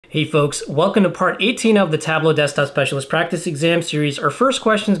Hey folks, welcome to part 18 of the Tableau Desktop Specialist Practice Exam Series. Our first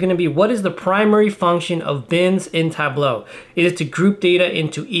question is going to be, what is the primary function of bins in Tableau? It is to group data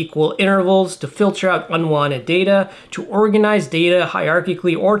into equal intervals, to filter out unwanted data, to organize data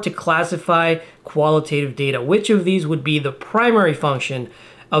hierarchically, or to classify qualitative data. Which of these would be the primary function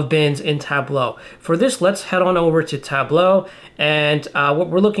of bins in Tableau? For this, let's head on over to Tableau, and what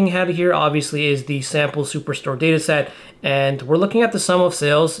we're looking at here obviously is the sample superstore dataset, and we're looking at the sum of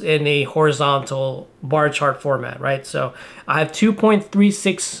sales in a horizontal bar chart format, right? So I have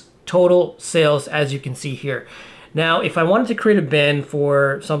 2.36 total sales, as you can see here. Now, if I wanted to create a bin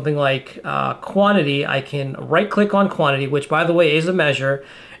for something like quantity, I can right click on quantity, which by the way is a measure,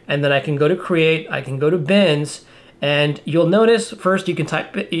 and then I can go to create, I can go to bins, and you'll notice first you can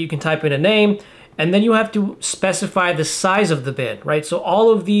type in a name, and then you have to specify the size of the bin, right? So all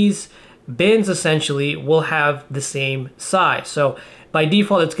of these bins essentially will have the same size. So by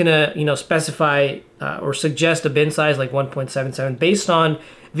default, it's gonna specify or suggest a bin size like 1.77 based on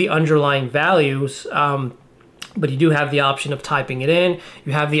the underlying values. But you do have the option of typing it in.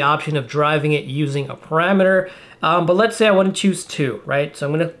 You have the option of driving it using a parameter. But let's say I want to choose 2, right?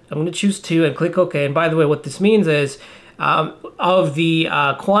 So I'm gonna choose 2 and click OK. And by the way, what this means is of the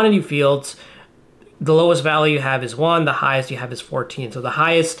quantity fields, the lowest value you have is 1, the highest you have is 14. So the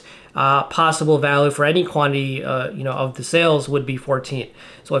highest possible value for any quantity of the sales would be 14.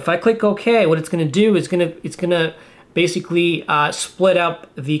 So if I click OK, what it's going to do is it's going to basically split up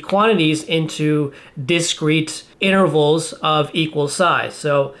the quantities into discrete intervals of equal size.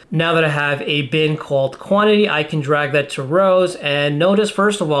 So now that I have a bin called quantity, I can drag that to rows, and notice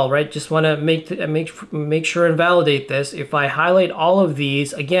first of all, right, just want to make sure and validate this. If I highlight all of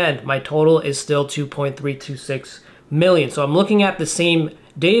these, again, my total is still 2.326 million. So I'm looking at the same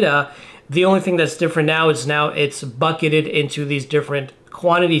data. The only thing that's different now is it's bucketed into these different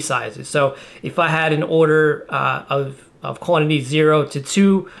quantity sizes. So if I had an order of quantity 0 to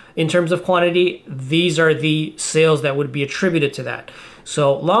 2 in terms of quantity, these are the sales that would be attributed to that.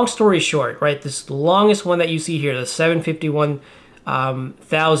 So long story short, right, this longest one that you see here, the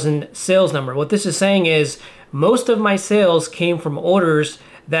 751,000 sales number, what this is saying is most of my sales came from orders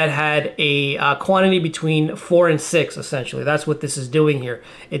that had a quantity between 4 and 6, essentially. That's what this is doing here.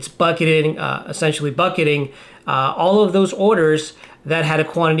 It's bucketing, essentially bucketing all of those orders that had a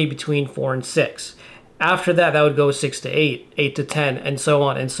quantity between 4 and 6. After that, that would go 6 to 8, 8 to 10, and so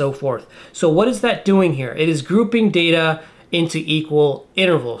on and so forth. So what is that doing here? It is grouping data into equal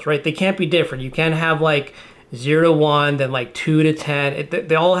intervals, right? They can't be different. You can't have like 0 to 1, then like 2 to 10.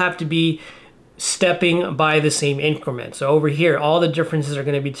 They all have to be stepping by the same increment. So over here, all the differences are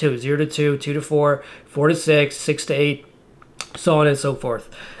going to be 2, 0 to 2, 2 to 4, 4 to 6, 6 to 8, so on and so forth.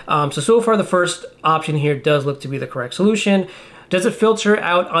 So far the first option here does look to be the correct solution. Does it filter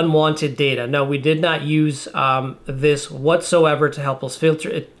out unwanted data? No, we did not use this whatsoever to help us filter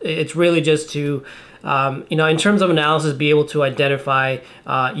it. It's really just to, in terms of analysis, be able to identify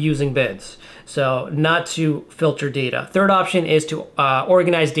using bins. So not to filter data. Third option is to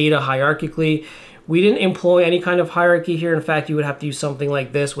organize data hierarchically. We didn't employ any kind of hierarchy here. In fact, you would have to use something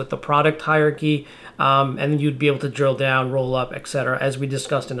like this with the product hierarchy, and then you'd be able to drill down, roll up, etc., as we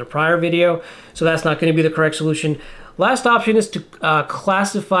discussed in the prior video. So that's not going to be the correct solution. Last option is to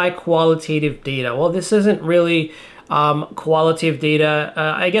classify qualitative data. Well, this isn't really qualitative data.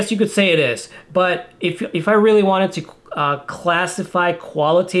 I guess you could say it is, but if I really wanted to classify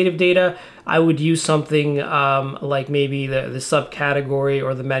qualitative data, I would use something like maybe the subcategory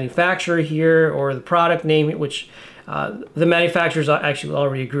or the manufacturer here, or the product name, which the manufacturers actually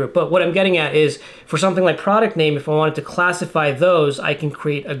already group. But what I'm getting at is for something like product name, if I wanted to classify those, I can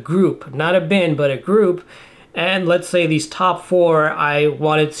create a group, not a bin, but a group. And let's say these top 4, I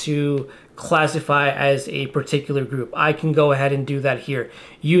wanted to classify as a particular group. I can go ahead and do that here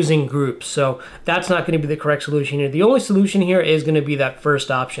using groups. So that's not going to be the correct solution here. The only solution here is going to be that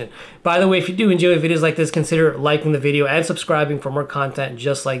first option. By the way, if you do enjoy videos like this, consider liking the video and subscribing for more content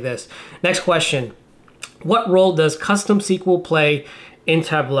just like this. Next question. What role does custom SQL play in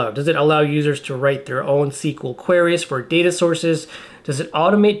Tableau? Does it allow users to write their own SQL queries for data sources? Does it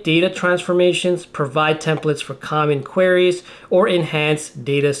automate data transformations, provide templates for common queries, or enhance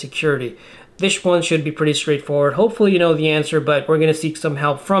data security? This one should be pretty straightforward. Hopefully you know the answer, but we're going to seek some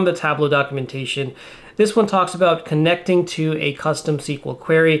help from the Tableau documentation. This one talks about connecting to a custom SQL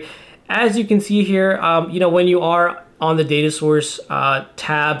query. As you can see here, when you are on the data source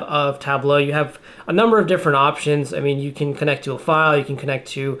tab of Tableau, you have a number of different options. I mean, you can connect to a file, you can connect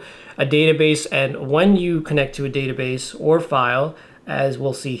to a database, and when you connect to a database or file, as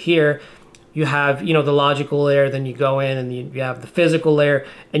we'll see here, you have, you know, the logical layer, then you go in and you have the physical layer,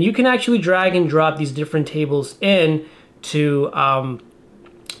 and you can actually drag and drop these different tables in to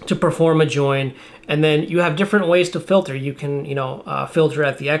perform a join. And then you have different ways to filter. You can, you know, filter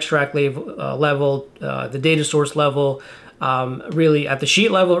at the extract level, the data source level, really at the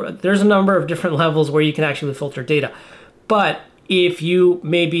sheet level. There's a number of different levels where you can actually filter data. But if you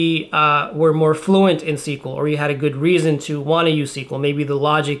maybe were more fluent in SQL, or you had a good reason to want to use SQL, maybe the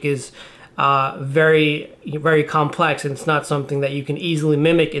logic is very, very complex and it's not something that you can easily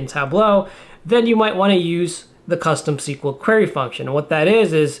mimic in Tableau, then you might want to use the custom SQL query function. And what that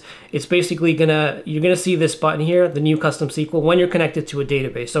is it's basically you're gonna see this button here, the new custom SQL, when you're connected to a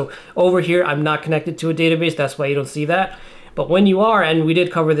database. So over here, I'm not connected to a database, that's why you don't see that. But when you are, and we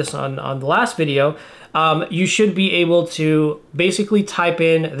did cover this on the last video, you should be able to basically type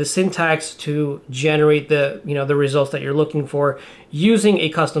in the syntax to generate the, you know, the results that you're looking for using a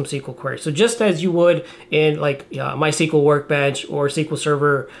custom SQL query. So just as you would in like MySQL Workbench or SQL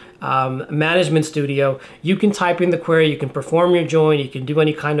Server Management Studio, you can type in the query, you can perform your join, you can do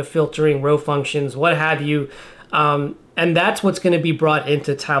any kind of filtering, row functions, what have you. And that's what's going to be brought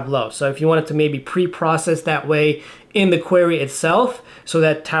into Tableau. So if you wanted to maybe pre-process that way in the query itself, so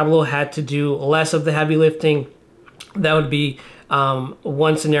that Tableau had to do less of the heavy lifting, that would be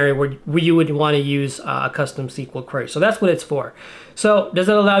one scenario where you would want to use a custom SQL query. So that's what it's for. So does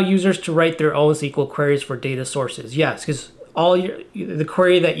it allow users to write their own SQL queries for data sources? Yes, because the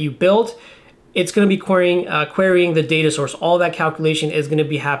query that you built, it's going to be querying the data source. All that calculation is going to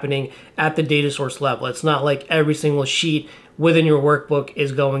be happening at the data source level. It's not like every single sheet within your workbook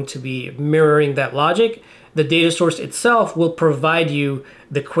is going to be mirroring that logic. The data source itself will provide you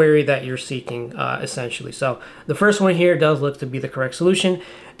the query that you're seeking, essentially. So the first one here does look to be the correct solution.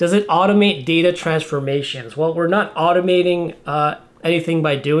 Does it automate data transformations? Well, we're not automating anything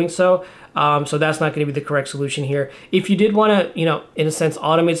by doing so. So that's not going to be the correct solution here. If you did want to, you know, in a sense,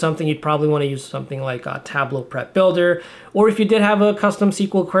 automate something, you'd probably want to use something like Tableau Prep Builder. Or if you did have a custom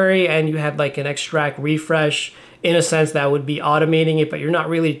SQL query and you had like an extract refresh, in a sense, that would be automating it, but you're not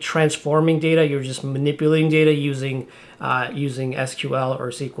really transforming data. You're just manipulating data using SQL or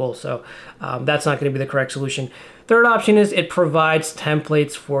SQL. So that's not going to be the correct solution. Third option is it provides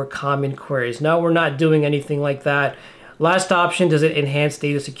templates for common queries. No, we're not doing anything like that. Last option, does it enhance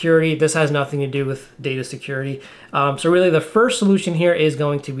data security? This has nothing to do with data security. So really the first solution here is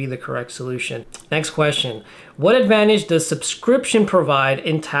going to be the correct solution. Next question, what advantage does subscription provide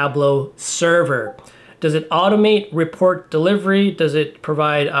in Tableau Server? Does it automate report delivery? Does it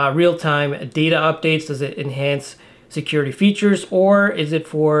provide real-time data updates? Does it enhance security features? Or is it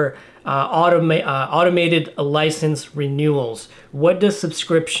for automated license renewals? What does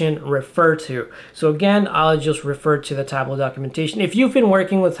subscription refer to? So again, I'll just refer to the Tableau documentation. If you've been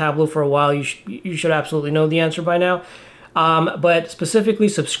working with Tableau for a while, you should absolutely know the answer by now. But specifically,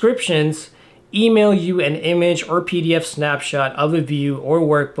 subscriptions email you an image or PDF snapshot of a view or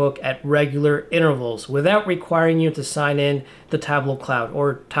workbook at regular intervals without requiring you to sign in to Tableau Cloud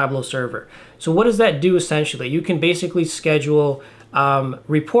or Tableau Server. So what does that do essentially? You can basically schedule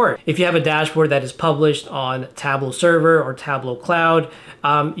report. If you have a dashboard that is published on Tableau Server or Tableau Cloud,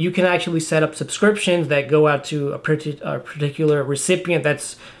 you can actually set up subscriptions that go out to a particular recipient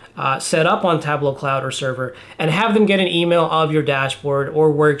that's set up on Tableau Cloud or Server, and have them get an email of your dashboard or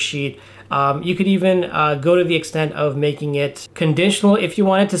worksheet. You could even go to the extent of making it conditional if you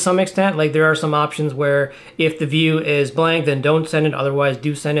want it to some extent. Like there are some options where if the view is blank, then don't send it, otherwise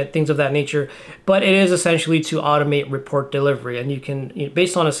do send it, things of that nature. But it is essentially to automate report delivery. And you can,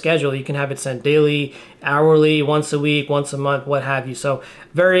 based on a schedule, you can have it sent daily, hourly, once a week, once a month, what have you. So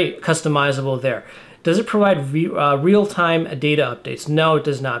very customizable there. Does it provide real-time data updates? No, it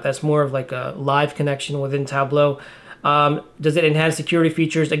does not. That's more of like a live connection within Tableau. Does it enhance security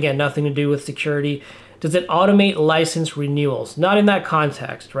features? Again, nothing to do with security. Does it automate license renewals? Not in that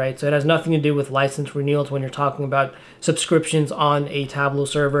context, right? So it has nothing to do with license renewals when you're talking about subscriptions on a Tableau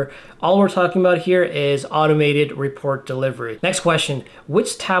server. All we're talking about here is automated report delivery. Next question,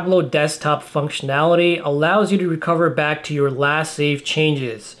 which Tableau Desktop functionality allows you to recover back to your last saved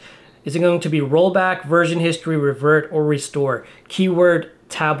changes? Is it going to be rollback, version history, revert, or restore? Keyword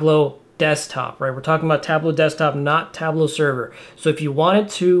Tableau Desktop, right? We're talking about Tableau Desktop, not Tableau Server. So if you wanted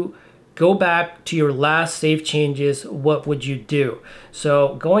to go back to your last saved changes, what would you do?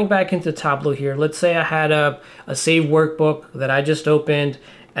 So going back into Tableau here, let's say I had a save workbook that I just opened,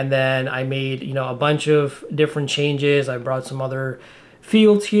 and then I made, a bunch of different changes. I brought some other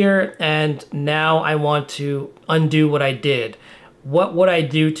fields here, and now I want to undo what I did. What would I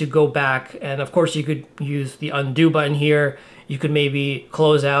do to go back? And of course you could use the undo button here. You could maybe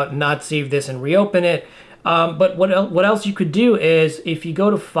close out, not save this, and reopen it. But what else you could do is, if you go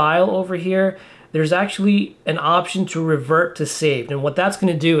to File over here, there's actually an option to revert to saved. And what that's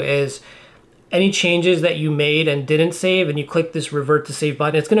going to do is, any changes that you made and didn't save, and you click this revert to save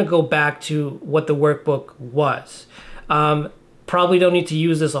button, it's going to go back to what the workbook was. Probably don't need to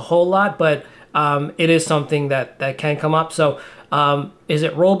use this a whole lot, but it is something that can come up. So is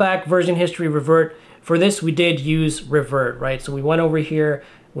it rollback, version history, revert? For this, we did use revert, right? So we went over here,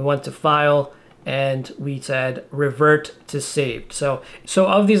 we went to File, and we said revert to saved. So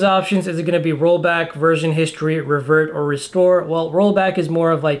of these options, is it going to be rollback, version history, revert, or restore? Well, rollback is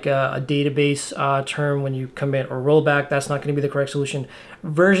more of like a database term when you commit or rollback. That's not going to be the correct solution.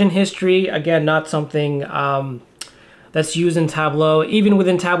 Version history, again, not something that's used in Tableau. Even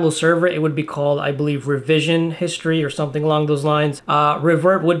within Tableau Server, it would be called, I believe, revision history or something along those lines.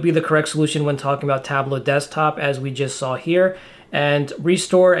 Revert would be the correct solution when talking about Tableau Desktop, as we just saw here. And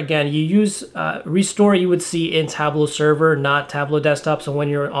restore, again, you use restore you would see in Tableau Server, not Tableau Desktop. So when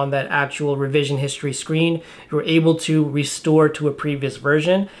you're on that actual revision history screen, you're able to restore to a previous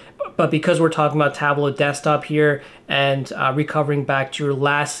version. But because we're talking about Tableau Desktop here and recovering back to your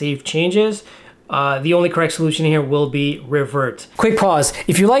last saved changes, the only correct solution here will be revert. Quick pause.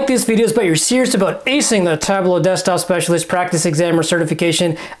 If you like these videos but you're serious about acing the Tableau Desktop Specialist Practice Exam or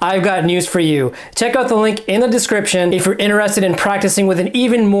Certification, I've got news for you. Check out the link in the description if you're interested in practicing with an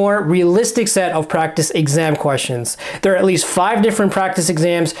even more realistic set of practice exam questions. There are at least 5 different practice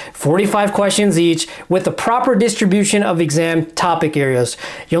exams, 45 questions each, with the proper distribution of exam topic areas.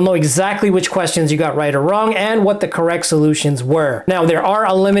 You'll know exactly which questions you got right or wrong and what the correct solutions were. Now, there are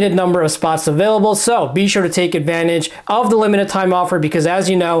a limited number of spots available, so be sure to take advantage of the limited time offer because, as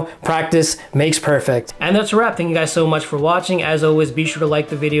you know, practice makes perfect. And that's a wrap. Thank you guys so much for watching. As always, be sure to like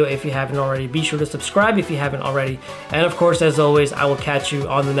the video if you haven't already. Be sure to subscribe if you haven't already. And of course, as always, I will catch you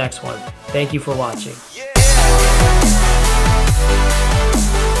on the next one. Thank you for watching. Yeah.